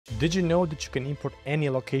Did you know that you can import any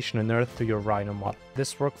location on Earth to your Rhino model?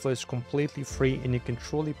 This workflow is completely free and you can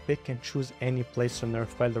truly pick and choose any place on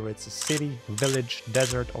Earth, whether it's a city, village,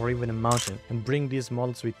 desert, or even a mountain, and bring these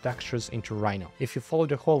models with textures into Rhino. If you follow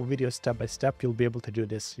the whole video step by step, you'll be able to do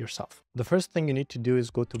this yourself. The first thing you need to do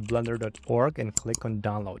is go to blender.org and click on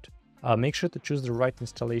download. Make sure to choose the right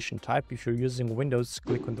installation type. If you're using Windows,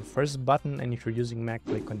 click on the first button, and if you're using Mac,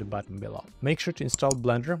 click on the button below. Make sure to install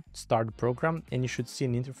Blender, start the program, and you should see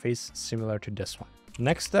an interface similar to this one.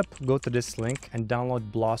 Next step, go to this link and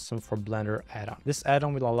download Blosm for Blender add-on. This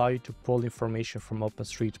add-on will allow you to pull information from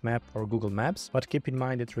OpenStreetMap or Google Maps, but keep in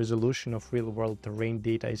mind that resolution of real-world terrain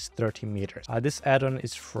data is 30 meters. This add-on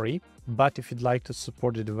is free, but if you'd like to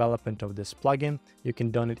support the development of this plugin, you can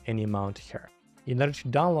donate any amount here. In order to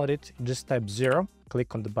download it, just type 0,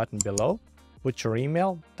 click on the button below, put your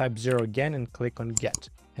email, type 0 again and click on get.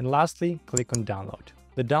 And lastly, click on download.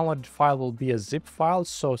 The downloaded file will be a zip file,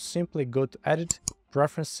 so simply go to edit,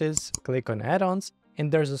 preferences, click on add-ons,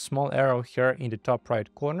 and there's a small arrow here in the top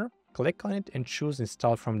right corner. Click on it and choose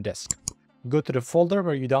install from disk. Go to the folder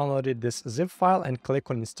where you downloaded this zip file and click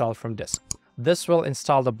on install from disk. This will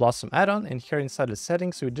install the Blosm add-on, and here inside the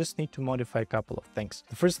settings, we just need to modify a couple of things.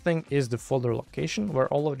 The first thing is the folder location, where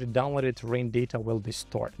all of the downloaded terrain data will be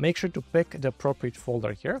stored. Make sure to pick the appropriate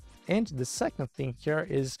folder here. And the second thing here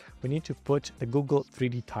is we need to put the Google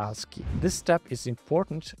 3D Tiles key. This step is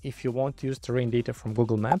important if you want to use terrain data from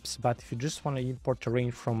Google Maps, but if you just want to import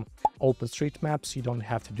terrain from OpenStreetMaps, you don't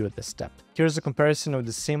have to do this step. Here's a comparison of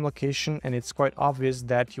the same location, and it's quite obvious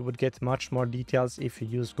that you would get much more details if you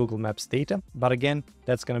use Google Maps data, but again,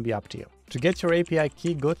 that's going to be up to you. To get your API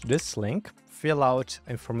key, go to this link, fill out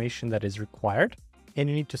information that is required, and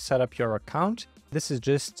you need to set up your account. This is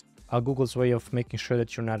just Google's way of making sure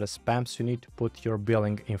that you're not a spam, so you need to put your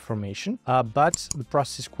billing information. But the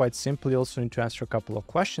process is quite simple. You also need to answer a couple of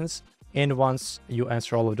questions. And once you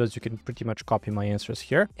answer all of those, you can pretty much copy my answers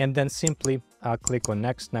here. And then simply click on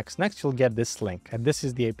next, next, next. You'll get this link. And this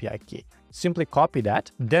is the API key. Simply copy that.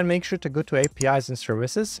 Then make sure to go to APIs and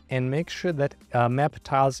services and make sure that Map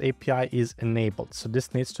Tiles API is enabled. So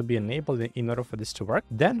this needs to be enabled in order for this to work.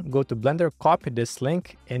 Then go to Blender, copy this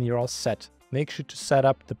link, and you're all set. Make sure to set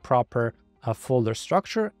up the proper folder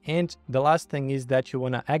structure. And the last thing is that you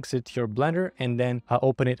want to exit your Blender and then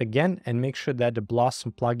open it again and make sure that the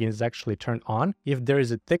Blosm plugin is actually turned on. If there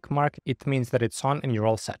is a tick mark, it means that it's on and you're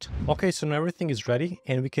all set. Okay, so now everything is ready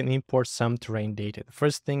and we can import some terrain data. The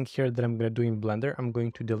first thing here that I'm going to do in Blender, I'm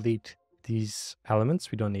going to delete these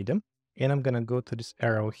elements. We don't need them. And I'm going to go to this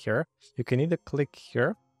arrow here. You can either click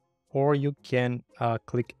here or you can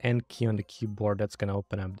click N key on the keyboard. That's going to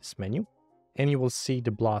open up this menu. And you will see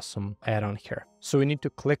the Blosm add-on here. So we need to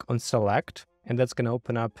click on select, and that's going to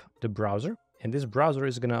open up the browser. And this browser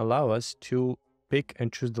is going to allow us to pick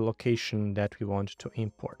and choose the location that we want to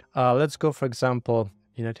import. Let's go, for example,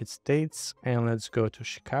 United States, and let's go to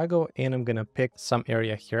Chicago, and I'm going to pick some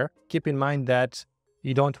area here. Keep in mind that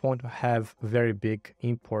you don't want to have very big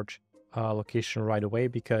import location right away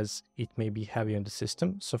because it may be heavy on the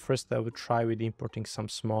system. So first I would try with importing some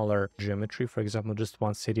smaller geometry, for example, just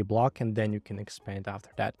one city block, and then you can expand after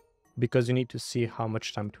that because you need to see how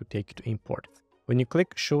much time it would take to import. When you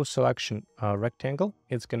click show selection rectangle,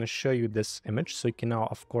 it's going to show you this image. So you can now,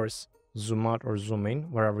 of course, zoom out or zoom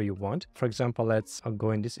in wherever you want. For example, let's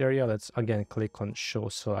go in this area. Let's again click on show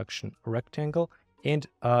selection rectangle. And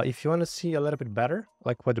if you want to see a little bit better,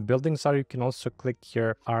 like what the buildings are, you can also click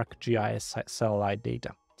here ArcGIS satellite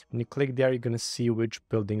data. When you click there, you're going to see which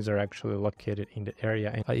buildings are actually located in the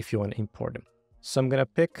area and if you want to import them. So I'm going to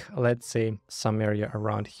pick, let's say, some area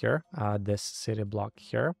around here, this city block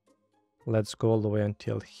here. Let's go all the way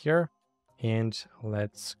until here, and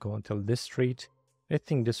let's go until this street. I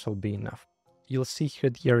think this will be enough. You'll see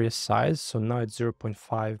here the area size. So now it's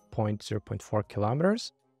 0.5.0.4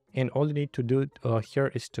 kilometers. And all you need to do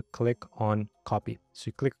here is to click on copy. So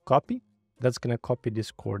you click copy, that's going to copy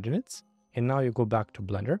these coordinates. And now you go back to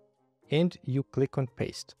Blender and you click on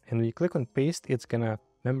paste. And when you click on paste, it's going to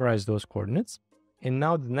memorize those coordinates. And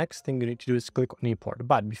now the next thing you need to do is click on import.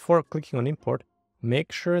 But before clicking on import,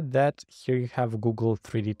 make sure that here you have Google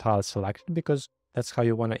 3D Tiles selected because that's how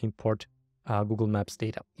you want to import Google Maps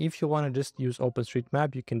data. If you want to just use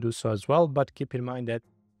OpenStreetMap, you can do so as well. But keep in mind that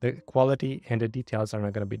the quality and the details are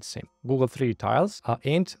not going to be the same. Google 3D Tiles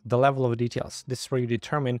and the level of details. This is where you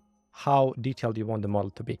determine how detailed you want the model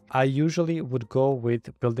to be. I usually would go with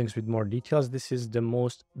buildings with more details. This is the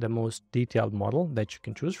most detailed model that you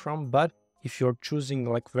can choose from. But if you're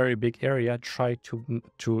choosing like very big area, try to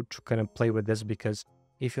kind of play with this because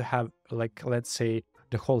if you have like, let's say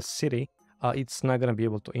the whole city, it's not going to be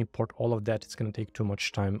able to import all of that. It's going to take too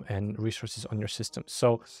much time and resources on your system.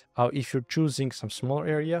 So if you're choosing some smaller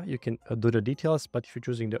area, you can do the details. But if you're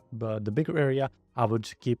choosing the bigger area, I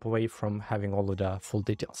would keep away from having all of the full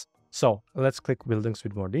details. So let's click buildings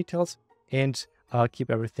with more details and keep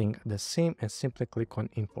everything the same and simply click on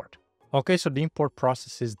import. Okay, so the import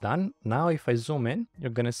process is done. Now, if I zoom in,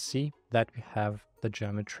 you're going to see that we have the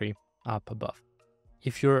geometry up above.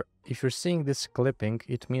 If you're seeing this clipping,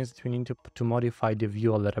 it means that we need to modify the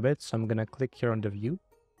view a little bit. So I'm going to click here on the view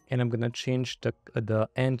and I'm going to change the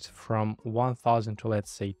end from 1000 to,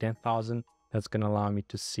 let's say, 10,000. That's going to allow me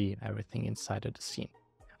to see everything inside of the scene.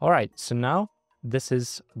 All right, so now this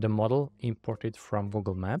is the model imported from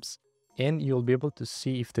Google Maps, and you'll be able to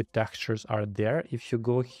see if the textures are there. If you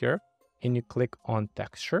go here and you click on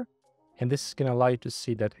texture, and this is going to allow you to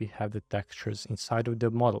see that we have the textures inside of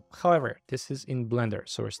the model. However, this is in Blender,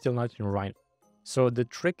 so we're still not in Rhino. So the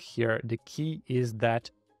trick here, the key is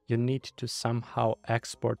that you need to somehow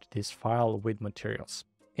export this file with materials.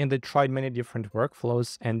 And I tried many different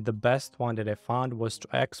workflows, and the best one that I found was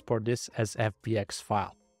to export this as FBX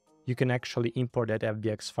file. You can actually import that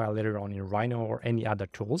FBX file later on in Rhino or any other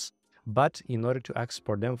tools. But in order to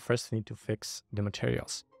export them, first you need to fix the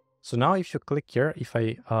materials. So now if you click here, if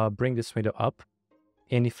I bring this window up,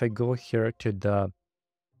 and if I go here to the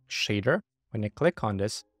shader, when I click on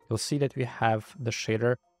this, you'll see that we have the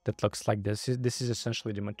shader that looks like this. This is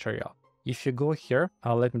essentially the material. If you go here,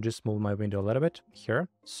 let me just move my window a little bit here.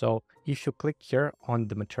 So if you click here on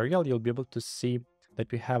the material, you'll be able to see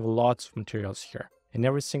that we have lots of materials here. And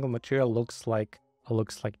every single material looks like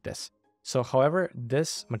this. So however,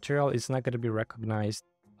 this material is not going to be recognized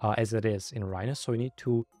as it is in Rhino. So we need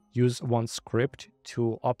to use one script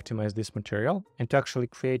to optimize this material and to actually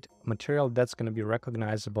create material that's going to be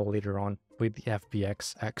recognizable later on with the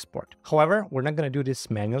FBX export. However, we're not going to do this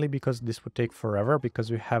manually because this would take forever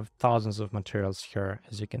because we have thousands of materials here,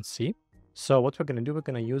 as you can see. So what we're going to do, we're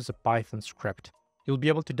going to use a Python script. You'll be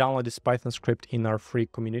able to download this Python script in our free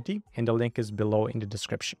community, and the link is below in the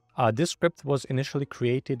description. This script was initially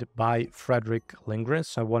created by Frederick Lindgren,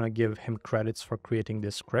 so I want to give him credits for creating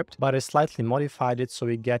this script, but I slightly modified it so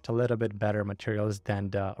we get a little bit better materials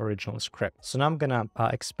than the original script. So now I'm going to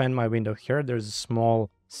expand my window here. There's a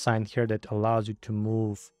small sign here that allows you to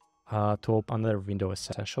move to open another window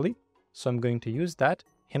essentially. So I'm going to use that,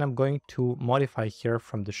 and I'm going to modify here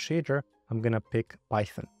from the shader. I'm going to pick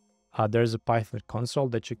Python. There's a Python console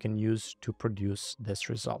that you can use to produce this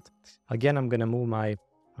result. Again, I'm going to move my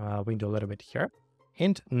window a little bit here.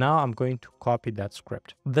 And now I'm going to copy that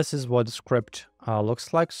script. This is what the script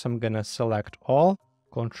looks like. So I'm going to select all,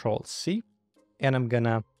 Control C, and I'm going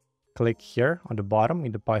to click here on the bottom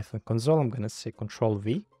in the Python console. I'm going to say Control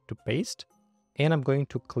V to paste, and I'm going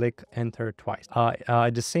to click Enter twice.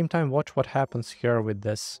 At the same time, watch what happens here with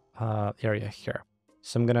this area here.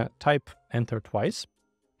 So I'm going to type Enter twice.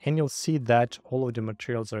 And you'll see that all of the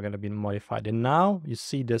materials are going to be modified. And now you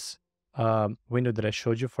see this window that I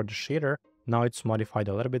showed you for the shader. Now it's modified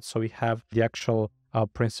a little bit. So we have the actual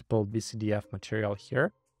principal BCDF material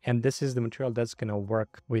here. And this is the material that's going to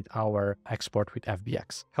work with our export with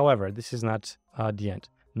FBX. However, this is not the end.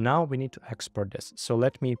 Now we need to export this. So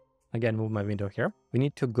let me, again, move my window here. We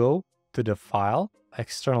need to go to the file,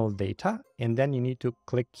 external data, and then you need to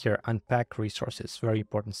click here, unpack resources. Very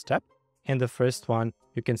important step. And the first one,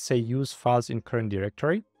 you can say use files in current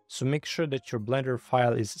directory. So make sure that your Blender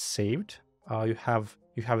file is saved. You have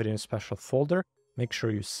it in a special folder. Make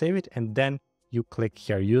sure you save it, and then you click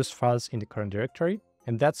here, use files in the current directory.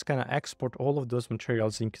 And that's going to export all of those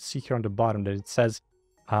materials. And you can see here on the bottom that it says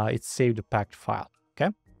it's saved a packed file.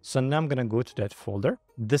 Okay. So now I'm going to go to that folder.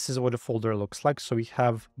 This is what the folder looks like. So we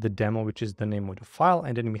have the demo, which is the name of the file,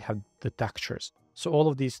 and then we have the textures. So all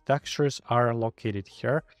of these textures are located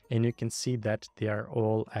here, and you can see that they are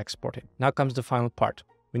all exported. Now comes the final part.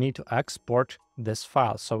 We need to export this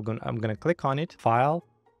file. So I'm going to click on it, File,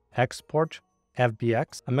 Export,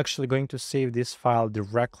 FBX. I'm actually going to save this file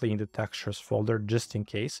directly in the textures folder just in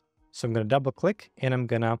case. So I'm going to double click, and I'm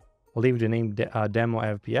going to leave the name demo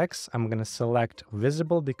FBX. I'm going to select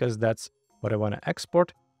visible because that's what I want to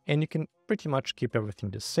export. And you can pretty much keep everything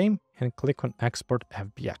the same and click on Export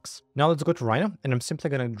FBX. Now let's go to Rhino, and I'm simply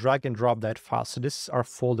going to drag and drop that file. So this is our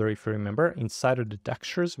folder, if you remember. Inside of the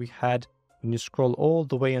textures, we had, when you scroll all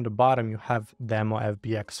the way on the bottom, you have demo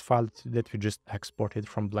FBX file that we just exported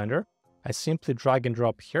from Blender. I simply drag and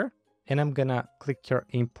drop here, and I'm going to click here,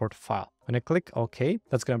 Import File. When I click OK,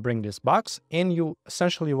 that's going to bring this box, and you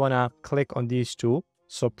essentially want to click on these two.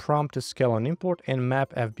 So prompt to scale on import and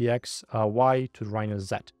map FBX Y to Rhino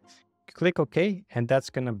Z. Click OK, and that's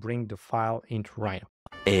going to bring the file into Rhino.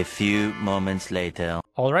 A few moments later.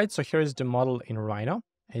 All right, so here is the model in Rhino.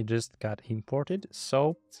 It just got imported.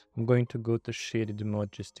 So I'm going to go to shaded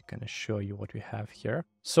mode just to kind of show you what we have here.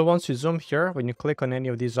 So once you zoom here, when you click on any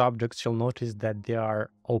of these objects, you'll notice that they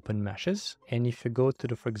are open meshes. And if you go to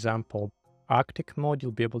the, for example, Arctic mode,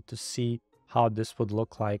 you'll be able to see how this would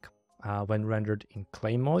look like when rendered in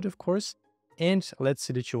clay mode, of course. And let's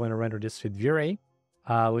say that you want to render this with V-Ray.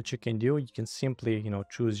 What you can do, you can simply,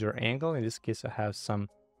 choose your angle. In this case, I have some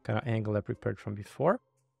kind of angle I prepared from before.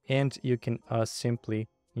 And you can simply,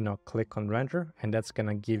 click on render, and that's going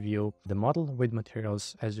to give you the model with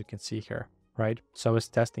materials, as you can see here, right? So I was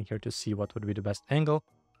testing here to see what would be the best angle.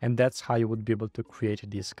 And that's how you would be able to create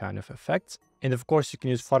these kind of effects. And of course, you can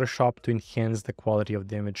use Photoshop to enhance the quality of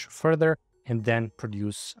the image further and then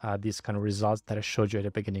produce these kind of results that I showed you at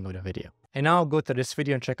the beginning of the video. And now go to this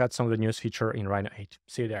video and check out some of the newest feature in Rhino 8.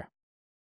 See you there.